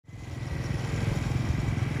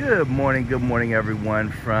Good morning everyone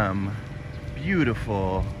from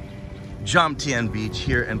beautiful Jomtien Beach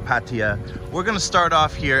here in Pattaya. We're gonna start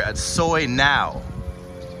off here at Soi Now.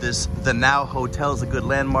 The Now Hotel is a good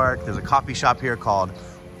landmark. There's a coffee shop here called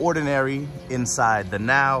Ordinary inside the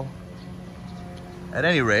Now. At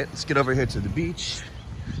any rate, let's get over here to the beach.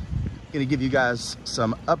 Gonna give you guys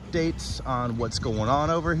some updates on what's going on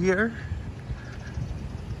over here.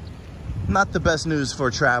 Not the best news for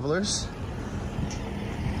travelers.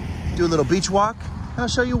 Do a little beach walk, and I'll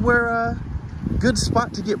show you where a good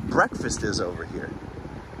spot to get breakfast is over here.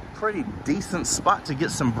 Pretty decent spot to get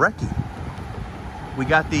some brekkie. We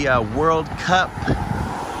got the World Cup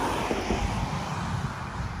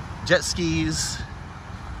jet skis,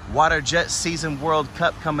 water jet season World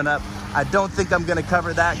Cup coming up. I don't think I'm gonna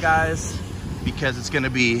cover that, guys, because it's gonna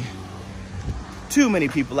be too many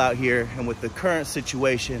people out here, and with the current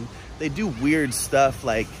situation, they do weird stuff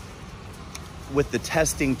like with the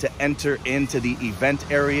testing to enter into the event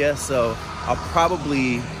area, so I'll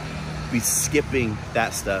probably be skipping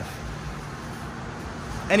that stuff.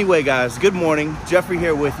 Anyway, guys, good morning. Jeffrey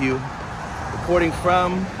here with you, reporting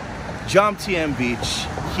from Jomtien Beach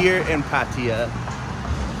here in Pattaya.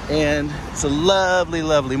 And it's a lovely,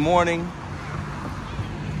 lovely morning.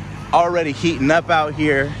 Already heating up out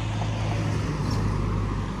here.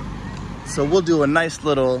 So we'll do a nice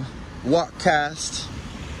little walk cast.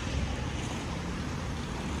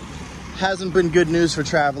 Hasn't been good news for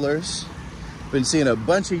travelers. Been seeing a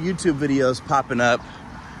bunch of YouTube videos popping up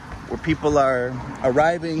where people are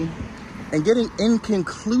arriving and getting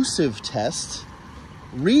inconclusive tests,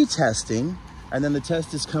 retesting, and then the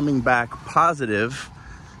test is coming back positive.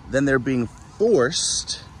 Then they're being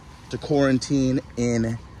forced to quarantine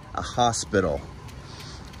in a hospital,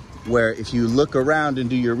 where if you look around and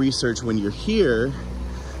do your research when you're here,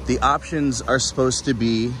 the options are supposed to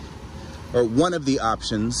be, or one of the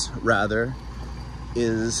options rather,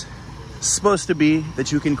 is supposed to be that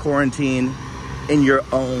you can quarantine in your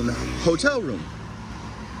own hotel room.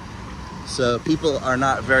 So people are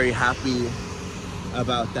not very happy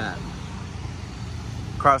about that.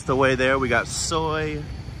 Across the way there, we got Soy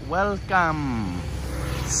Welcome.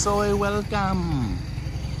 Soy Welcome.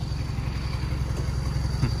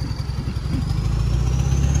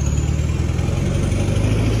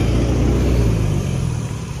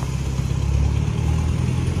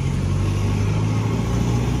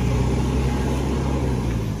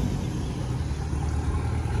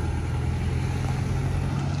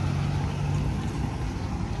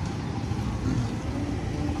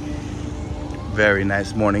 Very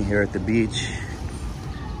nice morning here at the beach.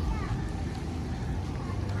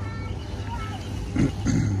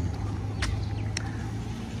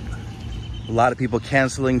 A lot of people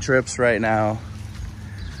canceling trips right now.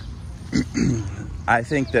 I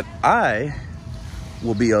think that I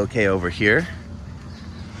will be okay over here.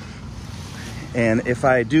 And if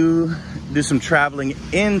I do some traveling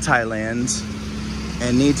in Thailand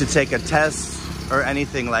and need to take a test or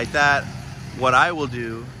anything like that, what I will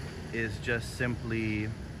do is just simply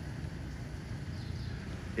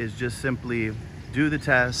do the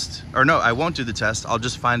test. Or no, I won't do the test. I'll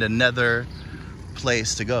just find another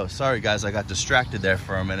place to go. Sorry guys, I got distracted there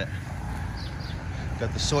for a minute.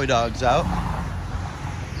 Got the soy dogs out.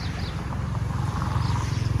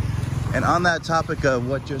 And on that topic of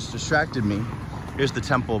what just distracted me, here's the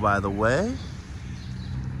temple, by the way.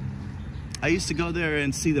 I used to go there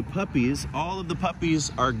and see the puppies. All of the puppies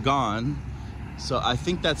are gone. So I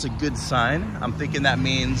think that's a good sign. I'm thinking that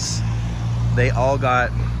means they all got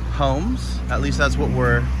homes. At least that's what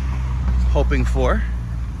we're hoping for.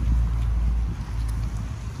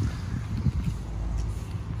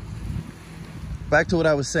 Back to what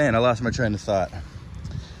I was saying, I lost my train of thought.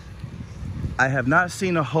 I have not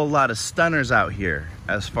seen a whole lot of stunners out here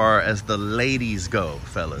as far as the ladies go,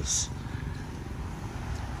 fellas.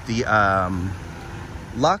 The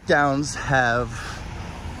lockdowns have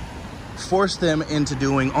forced them into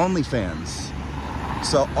doing OnlyFans.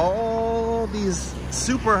 So all these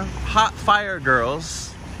super hot fire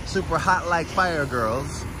girls, super hot like fire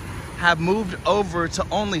girls, have moved over to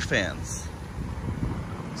OnlyFans.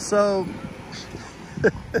 So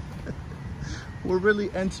we're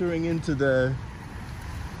really entering into the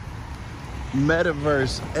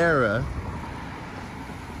metaverse era.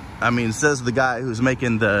 I mean, says the guy who's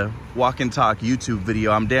making the walk and talk YouTube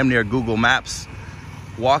video. I'm damn near Google Maps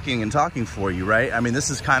walking and talking for you, right? I mean, this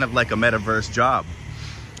is kind of like a metaverse job.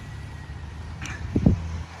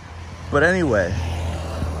 But anyway,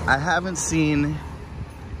 I haven't seen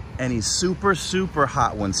any super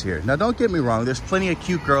hot ones here. Now, don't get me wrong, there's plenty of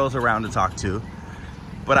cute girls around to talk to.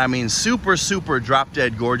 But I mean, super drop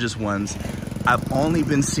dead gorgeous ones, I've only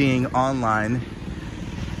been seeing online.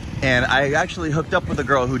 And I actually hooked up with a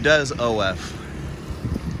girl who does OF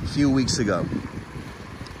a few weeks ago.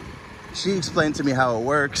 She explained to me how it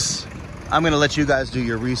works. I'm gonna let you guys do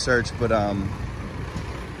your research, but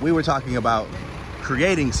we were talking about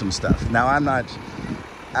creating some stuff. Now I'm not,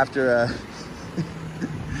 after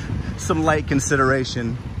some light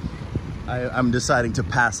consideration, I'm deciding to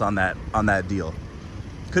pass on that deal.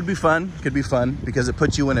 Could be fun because it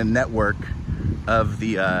puts you in a network of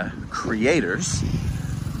the creators.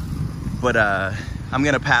 But I'm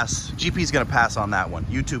gonna pass, GP's gonna pass on that one.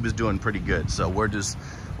 YouTube is doing pretty good, so we're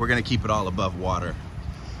gonna keep it all above water.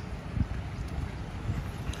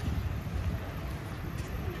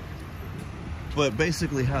 But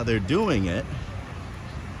basically how they're doing it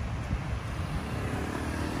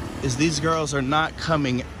is these girls are not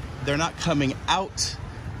coming, they're not coming out,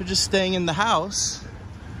 they're just staying in the house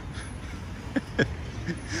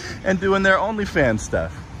and doing their OnlyFans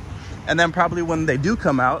stuff. And then probably when they do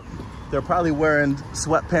come out, they're probably wearing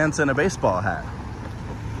sweatpants and a baseball hat.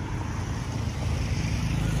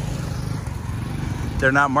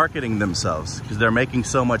 They're not marketing themselves because they're making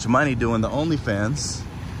so much money doing the OnlyFans.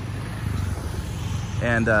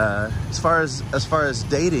 And as far as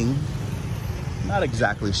dating, not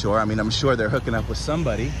exactly sure. I mean, I'm sure they're hooking up with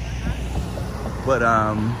somebody, but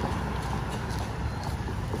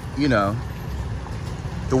you know,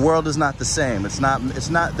 the world is not the same. It's not. There's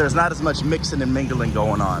not as much mixing and mingling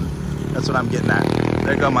going on. That's what I'm getting at.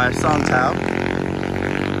 There go my song towel.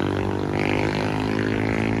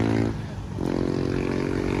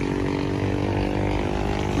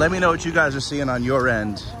 Let me know what you guys are seeing on your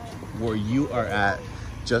end, where you are at,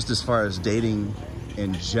 just as far as dating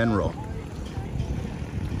in general.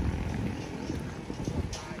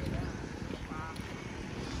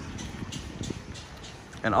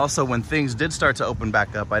 And also, when things did start to open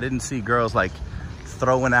back up, I didn't see girls like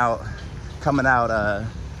coming out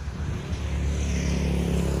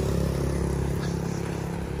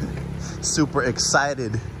super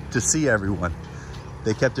excited to see everyone.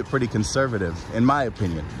 They kept it pretty conservative, in my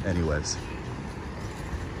opinion, anyways.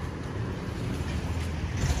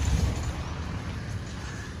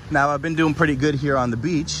 Now, I've been doing pretty good here on the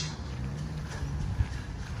beach.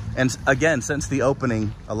 And again, since the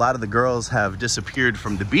opening, a lot of the girls have disappeared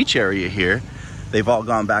from the beach area here. They've all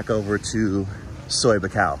gone back over to Soy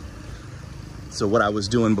Bacau. So what I was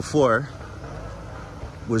doing before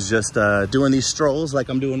was just doing these strolls like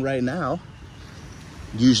I'm doing right now.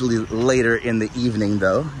 Usually later in the evening,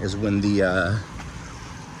 though, is when the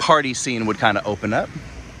party scene would kind of open up.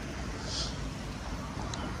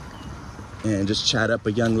 And just chat up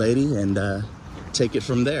a young lady and take it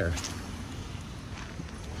from there.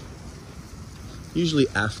 Usually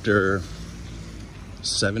after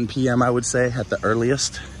 7 p.m., I would say, at the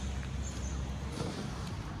earliest.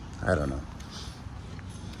 I don't know.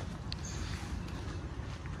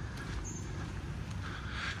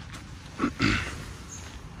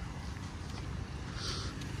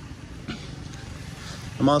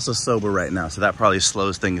 I'm also sober right now, so that probably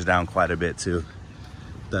slows things down quite a bit too.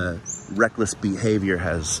 The reckless behavior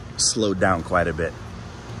has slowed down quite a bit.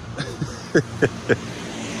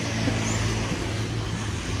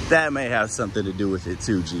 That may have something to do with it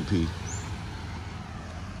too, GP.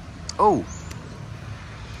 Oh.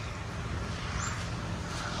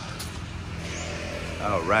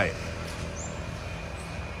 All right.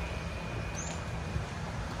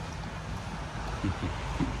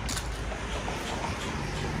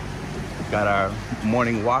 Got our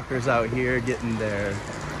morning walkers out here getting their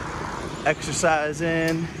exercise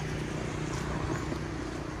in.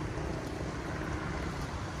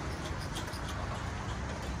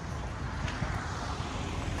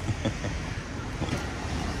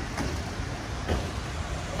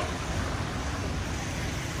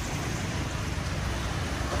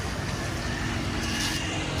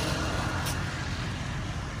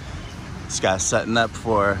 This guy's setting up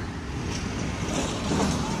for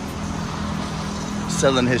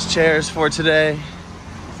selling his chairs for today.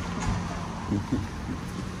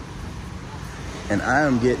 And I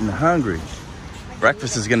am getting hungry.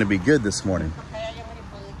 Breakfast is gonna be good this morning.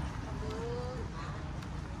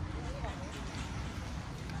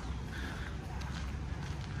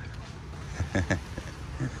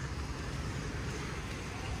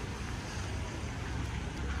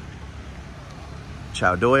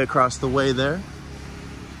 Chow doi across the way there.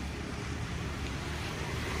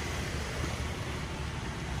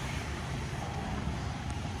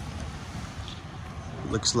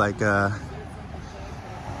 Looks like a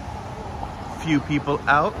few people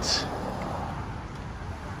out.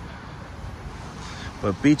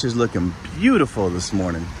 But beach is looking beautiful this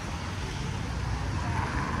morning.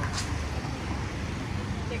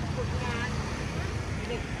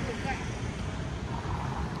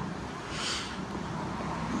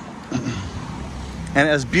 And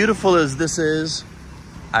as beautiful as this is,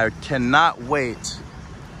 I cannot wait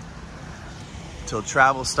till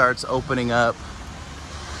travel starts opening up.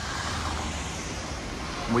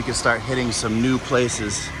 We can start hitting some new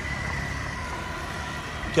places.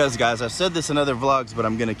 Because guys, I've said this in other vlogs, but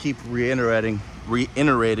I'm gonna keep reiterating.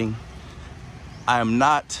 I am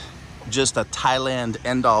not just a Thailand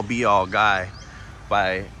end-all be-all guy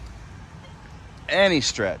by any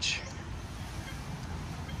stretch.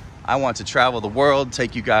 I want to travel the world,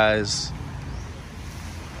 take you guys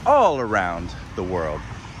all around the world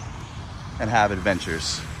and have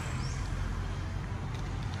adventures.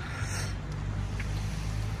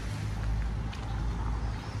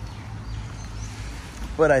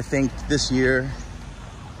 But I think this year,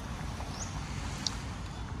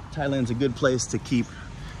 Thailand's a good place to keep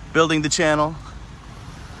building the channel.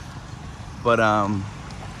 But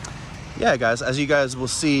yeah, guys, as you guys will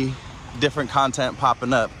see, different content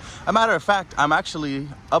popping up. A matter of fact, I'm actually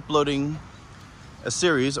uploading a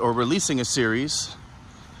series or releasing a series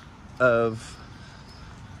of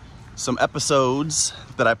some episodes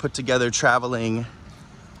that I put together traveling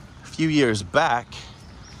a few years back.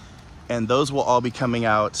 And those will all be coming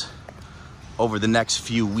out over the next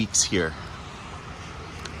few weeks here.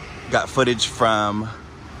 Got footage from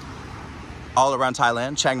all around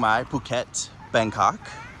Thailand, Chiang Mai, Phuket, Bangkok,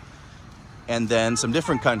 and then some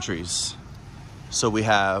different countries. So we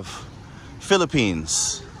have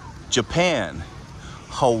Philippines, Japan,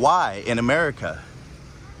 Hawaii in America.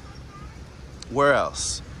 Where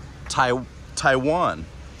else? Taiwan.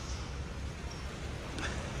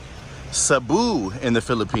 Cebu in the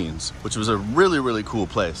Philippines, which was a really, really cool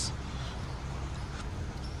place.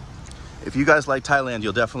 If you guys like Thailand,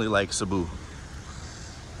 you'll definitely like Cebu.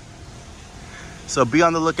 So be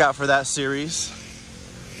on the lookout for that series.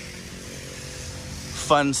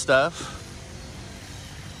 Fun stuff.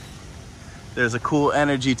 There's a cool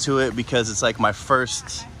energy to it because it's like my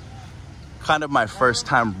first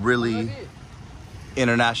time really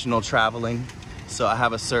international traveling. So I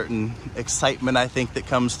have a certain excitement, I think, that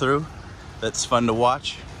comes through. That's fun to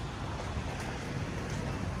watch.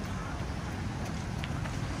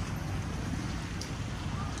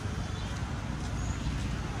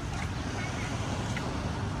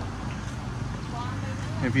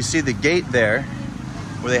 If you see the gate there,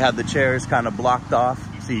 where they have the chairs kind of blocked off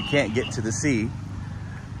so you can't get to the sea,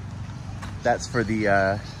 that's for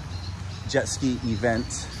the jet ski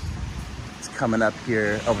event. It's coming up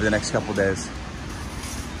here over the next couple days.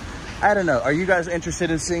 I don't know, are you guys interested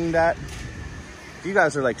in seeing that? If you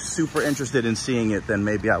guys are like super interested in seeing it, then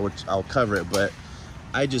maybe I'll cover it, but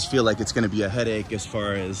I just feel like it's gonna be a headache as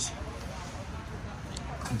far as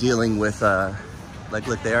dealing with, like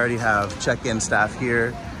look, they already have check-in staff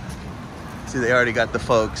here. See, they already got the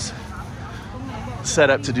folks set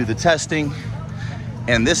up to do the testing.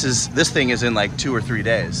 And this thing is in like 2 or 3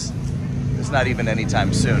 days. It's not even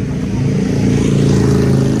anytime soon.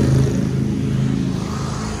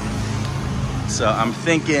 So I'm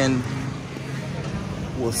thinking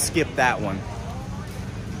we'll skip that one.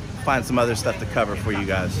 Find some other stuff to cover for you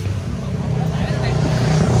guys.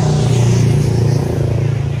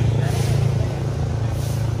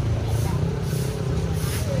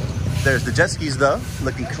 There's the jet skis though,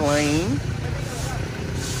 looking clean.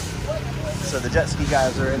 So the jet ski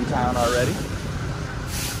guys are in town already.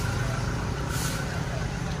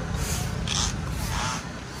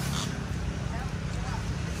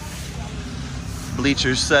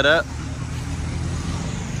 Bleachers set up.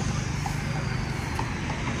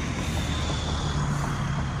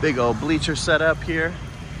 Big old bleacher set up here.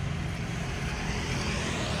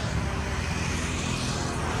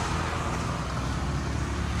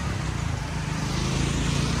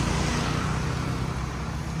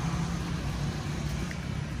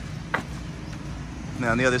 Now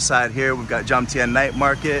on the other side here, we've got Jomtien Night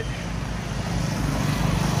Market.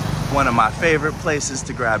 One of my favorite places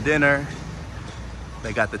to grab dinner.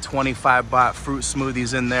 They got the 25 baht fruit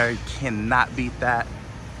smoothies in there. You cannot beat that.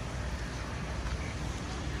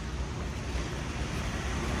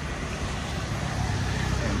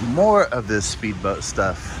 And more of this speedboat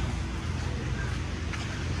stuff.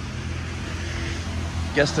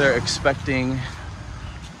 Guess they're expecting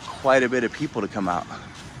quite a bit of people to come out.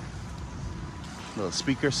 Little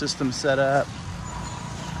speaker system set up.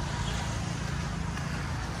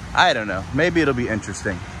 I don't know, maybe it'll be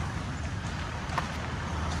interesting.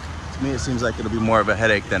 To me, it seems like it'll be more of a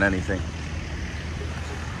headache than anything.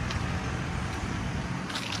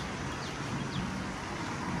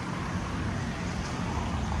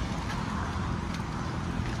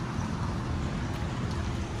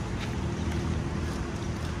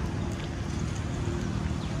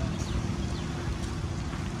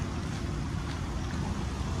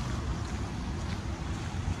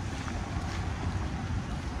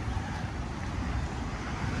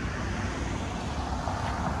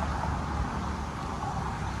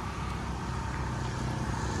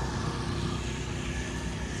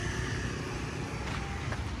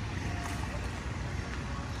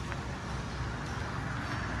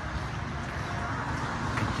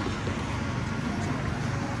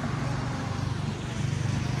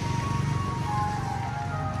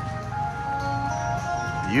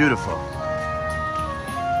 Beautiful.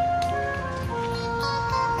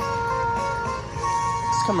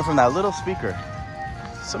 It's coming from that little speaker.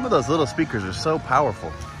 Some of those little speakers are so powerful.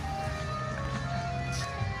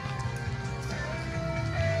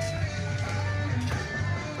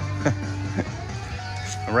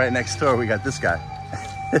 Right next door, we got this guy.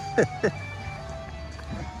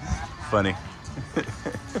 Funny.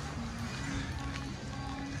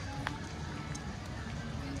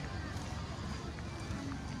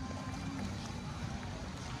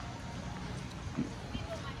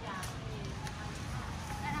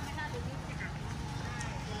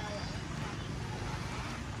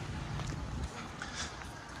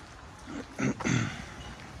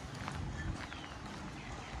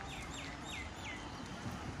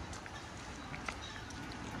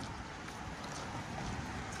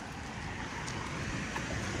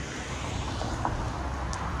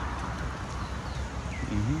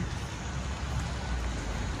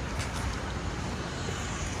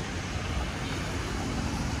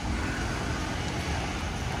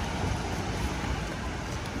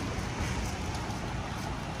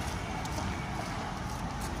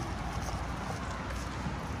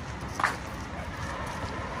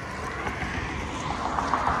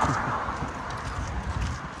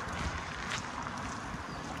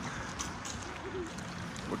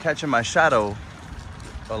 Catching my shadow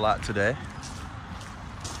a lot today.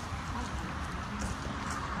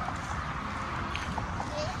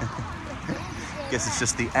 Guess it's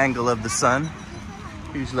just the angle of the sun.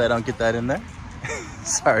 Usually I don't get that in there.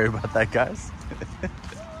 Sorry about that, guys.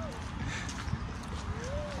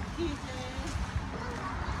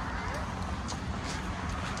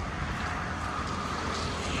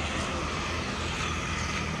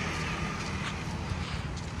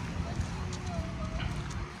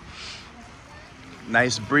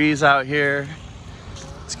 Nice breeze out here.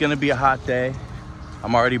 It's gonna be a hot day.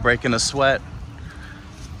 I'm already breaking a sweat.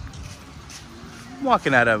 I'm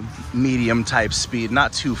walking at a medium type speed,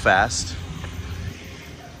 not too fast.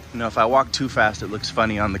 You know, if I walk too fast, it looks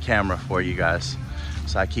funny on the camera for you guys.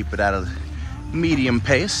 So I keep it at a medium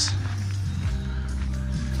pace.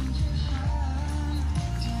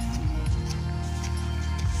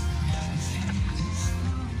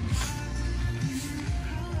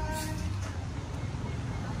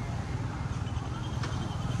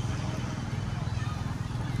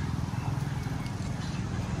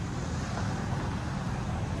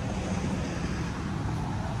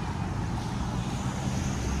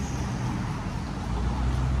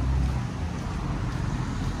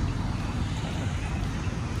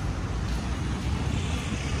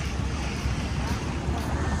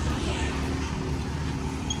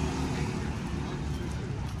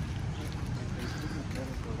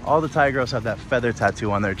 All the Thai girls have that feather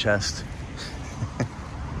tattoo on their chest.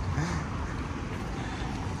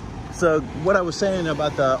 So what I was saying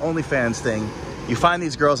about the OnlyFans thing, you find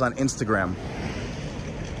these girls on Instagram,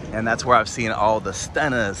 and that's where I've seen all the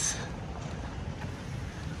stunners.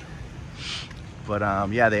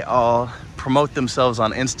 But yeah, they all promote themselves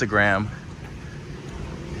on Instagram.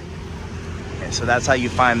 And so that's how you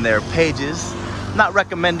find their pages. Not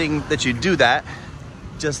recommending that you do that,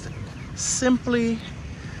 just simply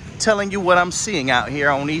telling you what I'm seeing out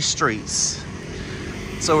here on these streets.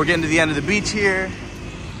 So we're getting to the end of the beach here,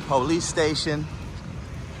 police station,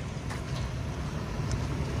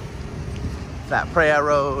 Pattaya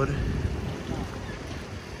Road.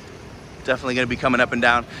 Definitely gonna be coming up and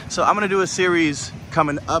down. So I'm gonna do a series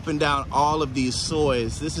coming up and down all of these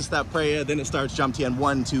soys. This is Pattaya, then it starts Jomtien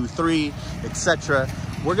 1, 2, 3, etc.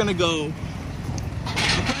 We're gonna go,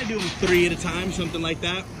 I'll probably do them 3 at a time, something like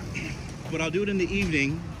that. But I'll do it in the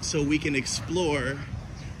evening so we can explore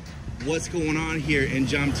what's going on here in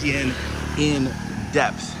Jomtien in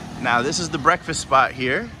depth. Now, this is the breakfast spot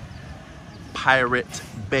here, Pirate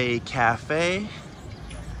Bay Cafe.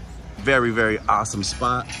 Very, very awesome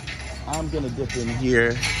spot. I'm gonna dip in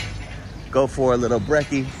here, go for a little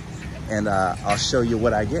brekkie, and I'll show you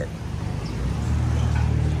what I get.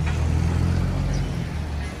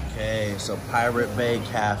 Okay, so Pirate Bay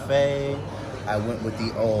Cafe. I went with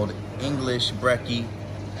the old English brekkie,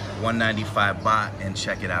 195 baht, and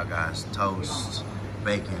check it out, guys. Toast,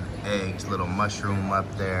 bacon, eggs, little mushroom up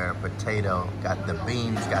there, potato, got the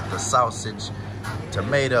beans, got the sausage,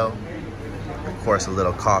 tomato, of course a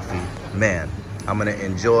little coffee. Man, I'm gonna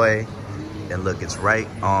enjoy. And look, it's right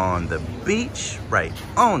on the beach, right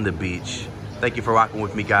on the beach. Thank you for rocking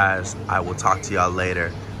with me, guys. I will talk to y'all later.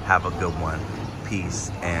 Have a good one.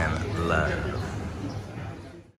 Peace and love.